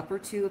a cup or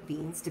 2 of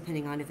beans,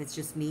 depending on if it's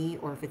just me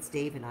or if it's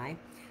Dave and I.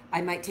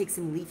 I might take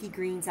some leafy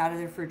greens out of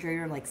the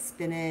refrigerator like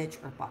spinach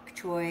or bok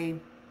choy,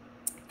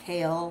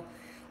 kale.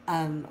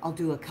 I'll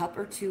do a cup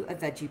or 2 of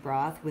veggie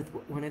broth with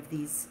one of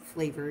these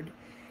flavored,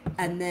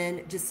 and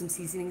then just some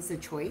seasonings of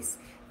choice,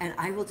 and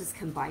I will just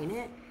combine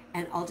it,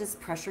 and I'll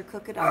just pressure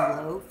cook it on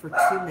low for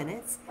 2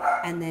 minutes,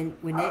 and then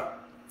when it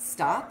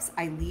stops,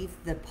 I leave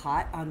the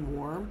pot on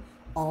warm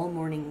all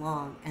morning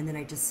long, and then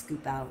I just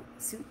scoop out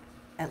soup,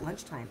 at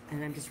lunchtime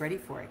and I'm just ready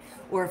for it.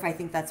 Or if I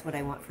think that's what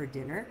I want for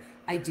dinner,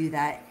 I do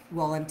that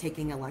while I'm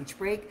taking a lunch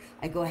break.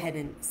 I go ahead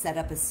and set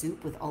up a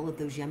soup with all of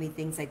those yummy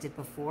things I did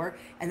before,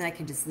 and then I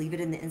can just leave it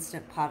in the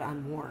Instant Pot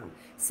on warm.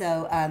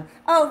 So,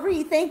 oh,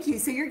 Ree, thank you.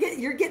 So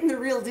you're getting the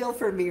real deal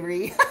from me,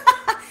 Ree.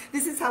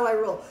 This is how I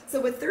roll.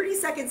 So with 30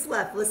 seconds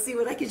left, let's see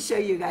what I can show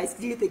you guys.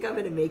 Do you think I'm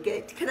gonna make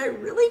it? Can I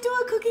really do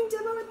a cooking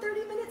demo in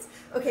 30 minutes?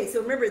 Okay,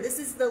 so remember, this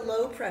is the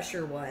low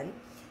pressure one,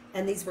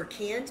 and these were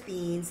canned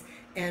beans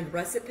and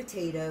russet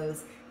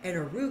potatoes and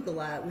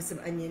arugula with some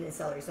onion and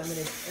celery. So I'm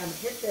gonna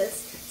hit this.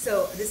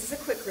 So this is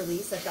a quick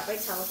release. I've got my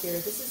towel here.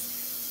 This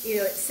is, you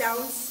know, it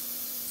sounds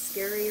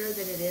scarier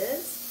than it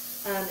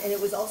is. And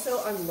it was also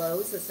on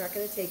low, so it's not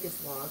gonna take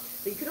as long.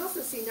 But you can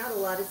also see not a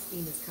lot of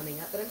steam is coming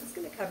up, but I'm just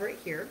gonna cover it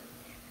here.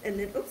 And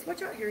then, oops,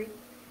 watch out, Harry.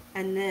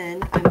 And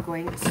then I'm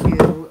going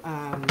to,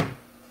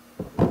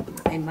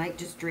 I might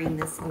just drain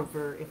this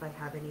over if I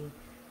have any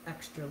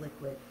extra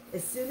liquid.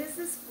 As soon as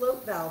this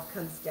float valve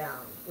comes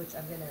down, which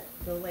I'm gonna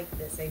go like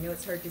this. I know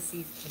it's hard to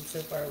see from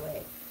so far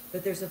away,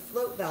 but there's a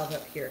float valve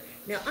up here.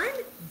 Now, I'm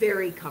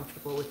very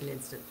comfortable with an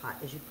Instant Pot,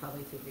 as you've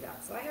probably figured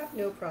out. So I have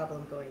no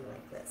problem going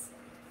like this.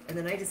 And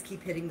then I just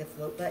keep hitting the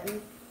float button,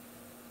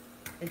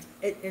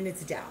 and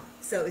it's down.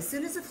 So as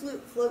soon as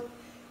the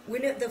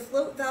when the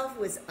float valve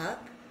was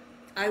up,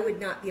 I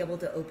would not be able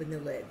to open the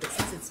lid. But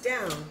since it's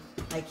down,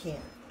 I can.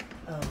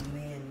 Oh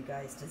man, you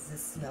guys, does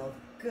this smell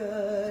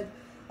good?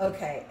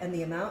 Okay, and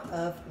the amount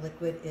of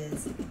liquid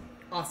is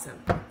awesome.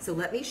 So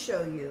let me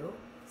show you,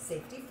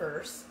 safety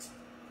first.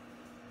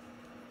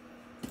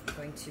 I'm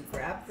going to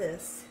grab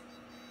this,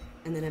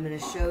 and then I'm going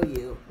to show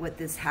you what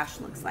this hash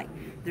looks like.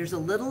 There's a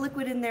little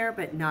liquid in there,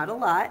 but not a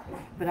lot.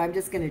 But I'm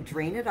just going to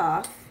drain it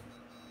off,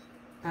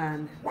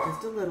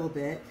 just a little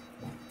bit.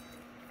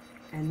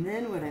 And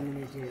then what I'm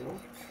going to do,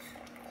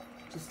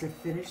 just to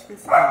finish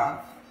this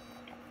off,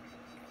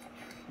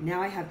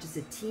 now I have just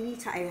a teeny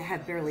tiny, I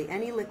have barely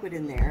any liquid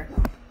in there,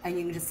 and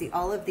you can just see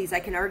all of these. I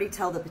can already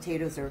tell the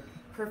potatoes are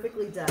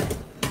perfectly done.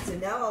 So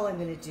now all I'm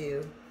going to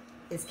do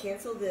is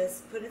cancel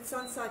this, put it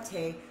on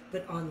saute,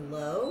 but on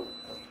low,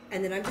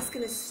 and then I'm just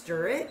going to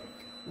stir it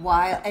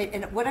while,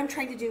 and what I'm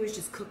trying to do is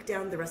just cook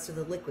down the rest of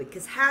the liquid,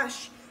 because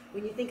hash,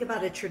 when you think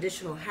about a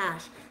traditional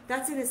hash,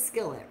 that's in a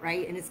skillet,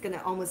 right? And it's going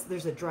to almost,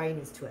 there's a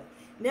dryness to it.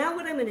 Now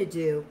what I'm going to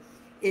do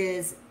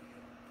is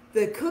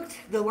the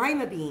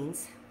lima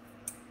beans,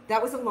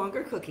 that was a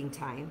longer cooking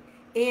time,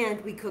 and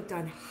we cooked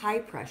on high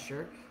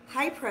pressure.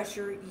 High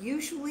pressure,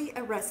 usually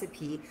a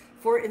recipe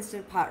for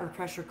Instant Pot or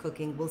pressure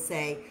cooking will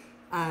say,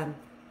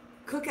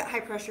 cook at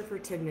high pressure for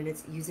 10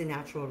 minutes, use a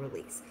natural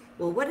release.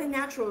 Well, what a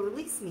natural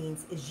release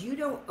means is you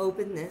don't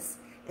open this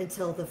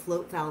until the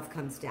float valve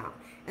comes down.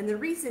 And the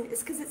reason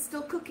is because it's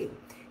still cooking.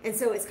 And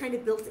so it's kind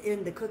of built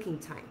in the cooking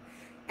time.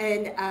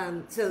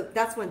 And so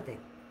that's one thing.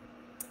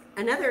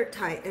 Other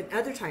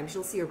times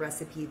you'll see a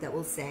recipe that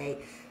will say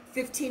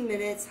 15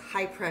 minutes,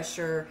 high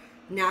pressure,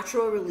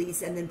 natural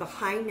release, and then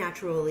behind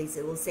natural release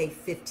it will say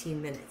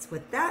 15 minutes.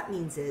 What that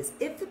means is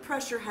if the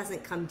pressure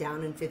hasn't come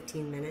down in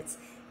 15 minutes,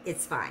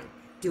 it's fine.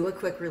 Do a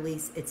quick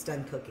release, it's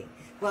done cooking.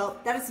 Well,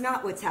 that is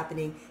not what's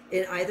happening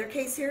in either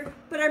case here,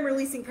 but I'm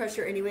releasing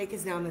pressure anyway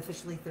because now I'm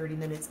officially 30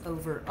 minutes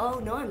over. Oh,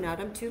 no, I'm not.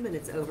 I'm 2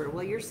 minutes over.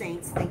 Well, you're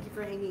saints. Thank you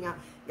for hanging out.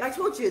 I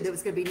told you that it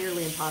was going to be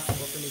nearly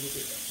impossible for me to do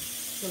this.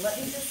 So let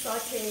me just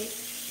saute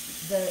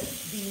the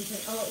beans. And,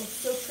 oh, it's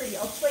so pretty.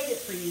 I'll plate it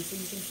for you so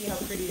you can see how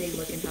pretty they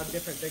look and how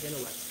different they're going to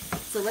look.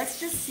 So let's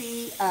just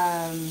see.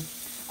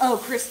 Oh,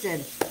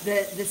 Kristen,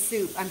 the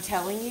soup. I'm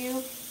telling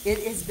you, it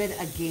has been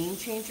a game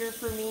changer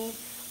for me.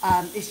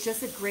 It's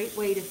just a great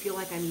way to feel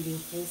like I'm eating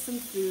wholesome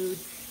food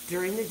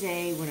during the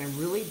day when I'm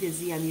really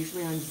busy. I'm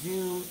usually on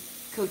Zoom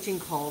coaching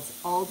calls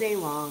all day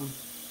long.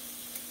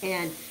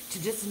 And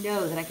to just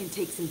know that I can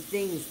take some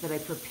things that I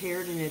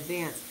prepared in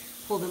advance,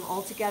 pull them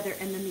all together,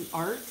 and then the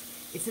art,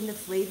 it's in the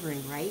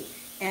flavoring, right?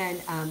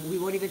 And we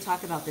won't even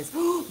talk about this.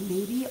 Oh,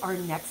 maybe our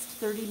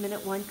next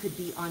 30-minute one could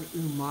be on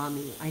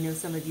umami. I know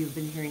some of you have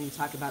been hearing me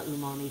talk about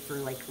umami for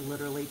like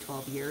literally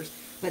 12 years,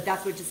 but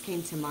that's what just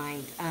came to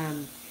mind.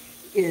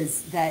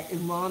 Is that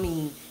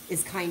umami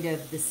is kind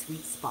of the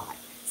sweet spot.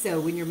 So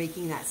when you're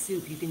making that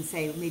soup, you can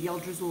say, maybe I'll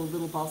drizzle a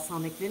little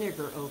balsamic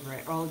vinegar over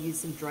it, or I'll use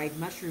some dried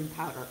mushroom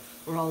powder,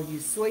 or I'll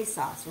use soy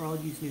sauce, or I'll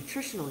use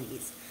nutritional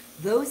yeast.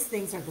 Those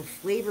things are the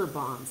flavor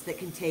bombs that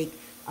can take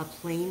a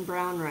plain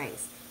brown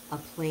rice, a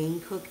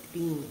plain cooked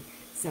bean,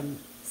 some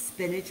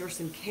spinach or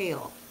some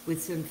kale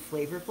with some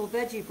flavorful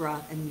veggie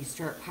broth, and you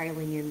start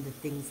piling in the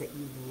things that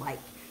you like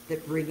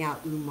that bring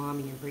out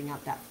umami and bring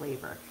out that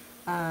flavor.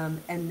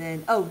 And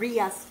then, oh, Ree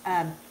asked,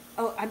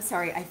 oh, I'm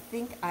sorry. I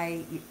think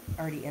I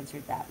already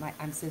answered that.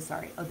 I'm so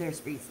sorry. Oh,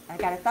 there's Ree. I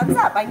got a thumbs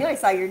up. I knew I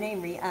saw your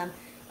name, Ree.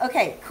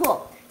 Okay,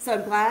 cool. So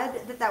I'm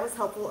glad that that was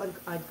helpful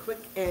on quick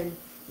and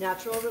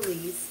natural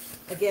release.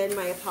 Again,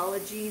 my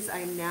apologies.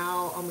 I'm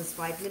now almost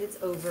 5 minutes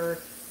over,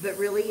 but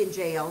really in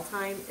JL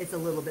time, it's a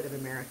little bit of a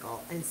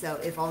miracle. And so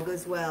if all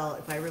goes well,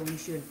 if I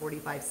release you in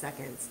 45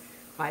 seconds,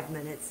 5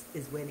 minutes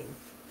is winning.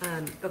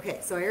 Okay,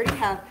 so I already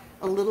have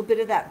a little bit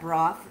of that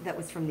broth that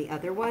was from the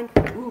other one.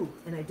 Ooh,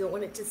 and I don't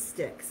want it to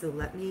stick, so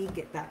let me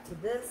get back to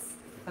this.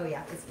 Oh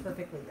yeah, it's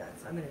perfectly done.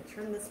 So I'm going to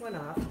turn this one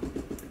off.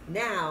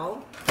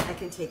 Now I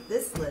can take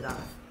this lid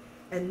off.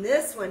 And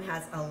this one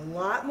has a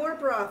lot more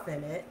broth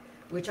in it,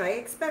 which I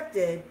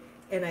expected,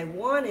 and I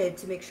wanted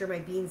to make sure my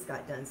beans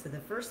got done. So the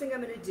first thing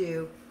I'm going to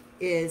do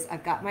is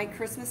I've got my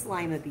Christmas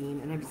lima bean,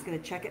 and I'm just going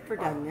to check it for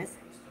doneness.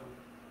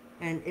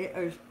 And it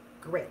is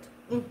great.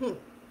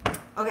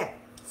 Okay,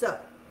 so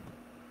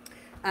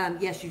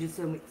yes, you just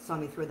saw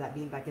me throw that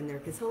bean back in there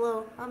because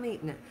hello, I'm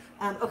eating it.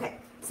 Okay,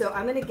 so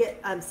I'm going to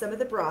get some of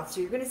the broth.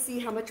 So you're going to see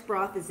how much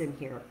broth is in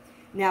here.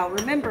 Now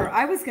remember,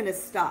 I was going to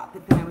stop,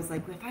 but then I was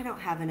like, well, if I don't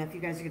have enough, you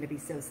guys are going to be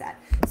so sad.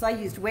 So I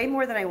used way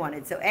more than I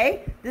wanted. So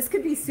this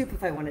could be soup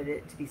if I wanted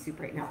it to be soup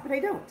right now, but I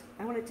don't.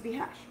 I want it to be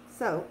hash.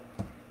 So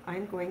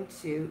I'm going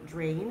to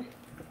drain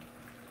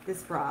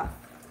this broth,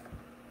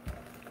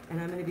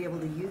 and I'm going to be able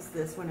to use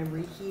this when I'm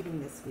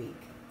reheating this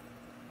week.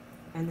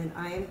 And then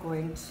I am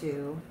going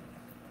to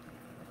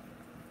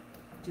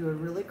do a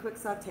really quick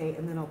saute,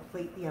 and then I'll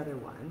plate the other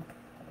one.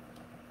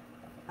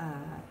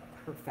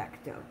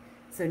 Perfecto.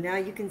 So now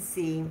you can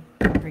see,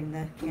 I'll bring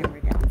the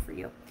camera down for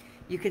you.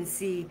 You can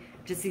see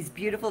just these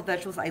beautiful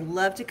vegetables. I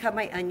love to cut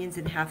my onions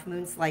in half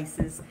moon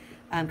slices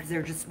because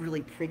they're just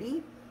really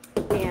pretty.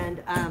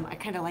 And I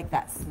kind of like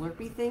that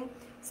slurpy thing.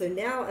 So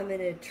now I'm going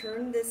to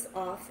turn this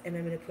off, and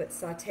I'm going to put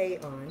saute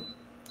on.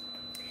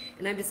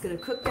 And I'm just going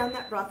to cook down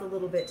that broth a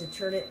little bit to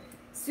turn it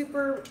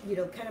super,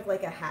 kind of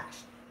like a hash.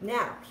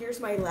 Now, here's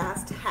my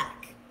last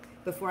hack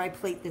before I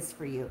plate this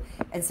for you.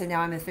 And so now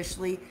I'm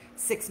officially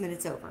 6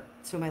 minutes over.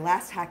 So my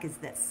last hack is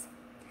this.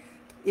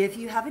 If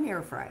you have an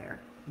air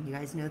fryer, and you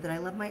guys know that I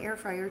love my air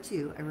fryer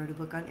too. I wrote a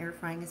book on air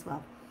frying as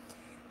well.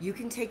 You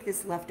can take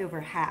this leftover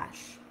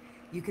hash.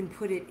 You can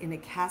put it in a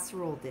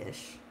casserole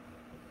dish.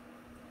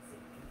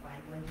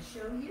 I'm going to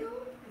show you,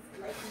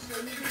 because I like to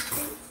show you these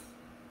things.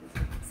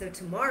 So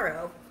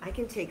tomorrow, I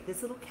can take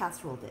this little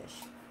casserole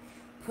dish,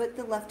 put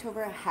the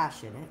leftover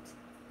hash in it,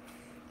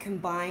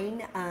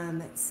 combine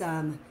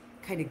some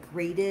kind of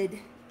grated,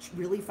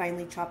 really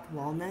finely chopped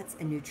walnuts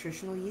and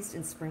nutritional yeast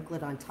and sprinkle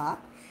it on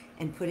top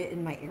and put it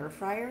in my air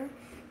fryer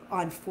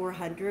on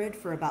 400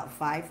 for about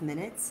 5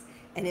 minutes,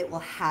 and it will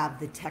have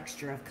the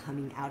texture of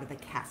coming out of a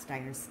cast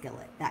iron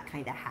skillet, that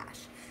kind of hash.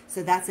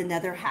 So that's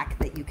another hack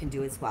that you can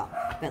do as well.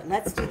 But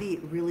let's do the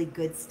really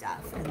good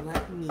stuff, and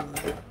let me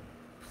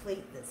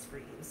plate this for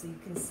you so you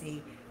can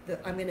see.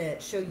 I'm going to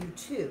show you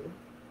two.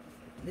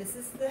 This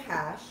is the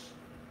hash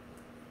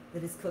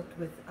that is cooked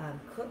with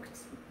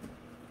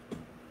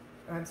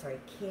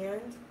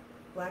canned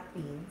black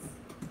beans,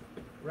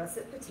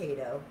 russet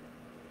potato,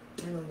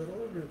 and a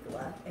little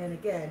arugula. And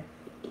again,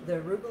 the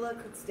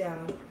arugula cooks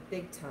down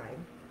big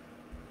time.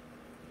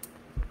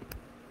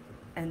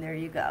 And there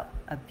you go,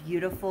 a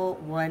beautiful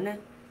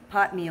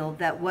one-pot meal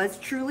that was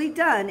truly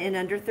done in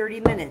under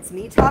 30 minutes.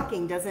 Me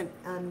talking doesn't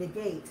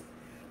negate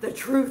the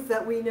truth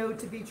that we know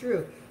to be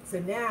true. So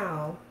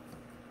now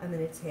I'm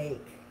going to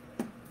take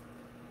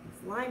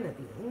these lima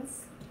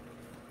beans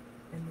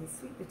and these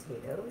sweet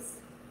potatoes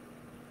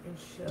and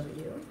show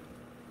you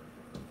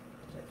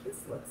what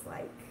this looks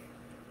like.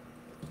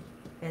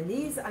 And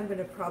these I'm going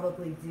to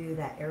probably do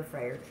that air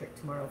fryer trick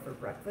tomorrow for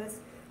breakfast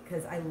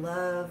because I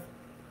love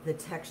the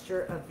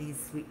texture of these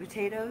sweet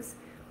potatoes.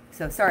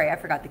 So sorry, I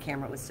forgot the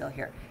camera was still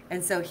here.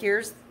 And so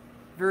here's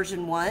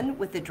version 1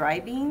 with the dry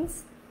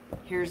beans.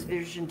 Here's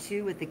version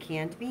 2 with the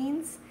canned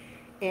beans.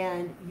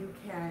 And you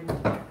can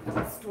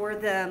store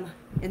them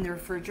in the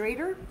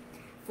refrigerator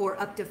for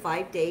up to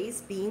 5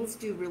 days. Beans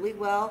do really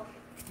well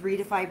 3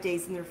 to 5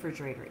 days in the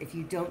refrigerator. If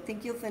you don't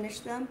think you'll finish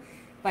them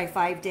by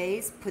 5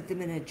 days, put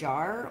them in a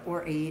jar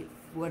or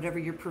whatever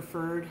your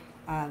preferred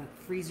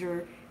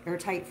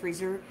airtight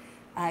freezer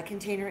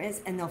container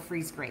is, and they'll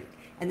freeze great.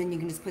 And then you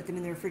can just put them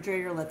in the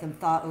refrigerator, let them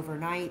thaw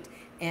overnight,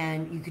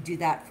 and you could do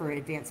that for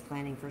advanced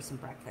planning for some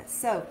breakfast.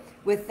 So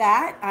with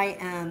that, I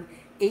am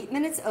 8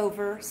 minutes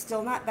over,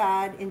 still not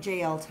bad in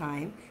JL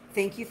time.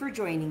 Thank you for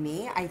joining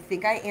me. I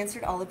think I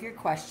answered all of your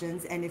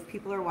questions, and if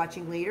people are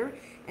watching later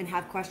and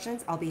have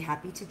questions, I'll be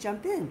happy to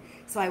jump in.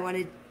 So I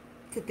wanted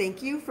to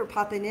thank you for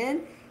popping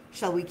in.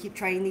 Shall we keep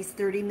trying these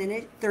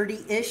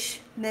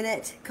 30-ish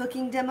minute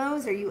cooking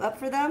demos? Are you up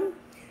for them?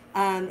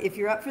 If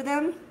you're up for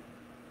them,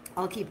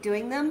 I'll keep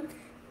doing them.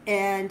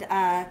 And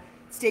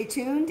stay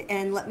tuned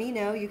and let me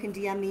know. You can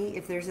DM me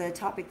if there's a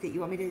topic that you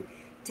want me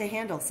to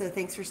handle. So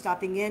thanks for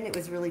stopping in. It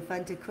was really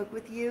fun to cook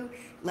with you.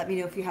 Let me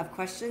know if you have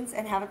questions,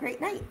 and have a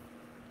great night.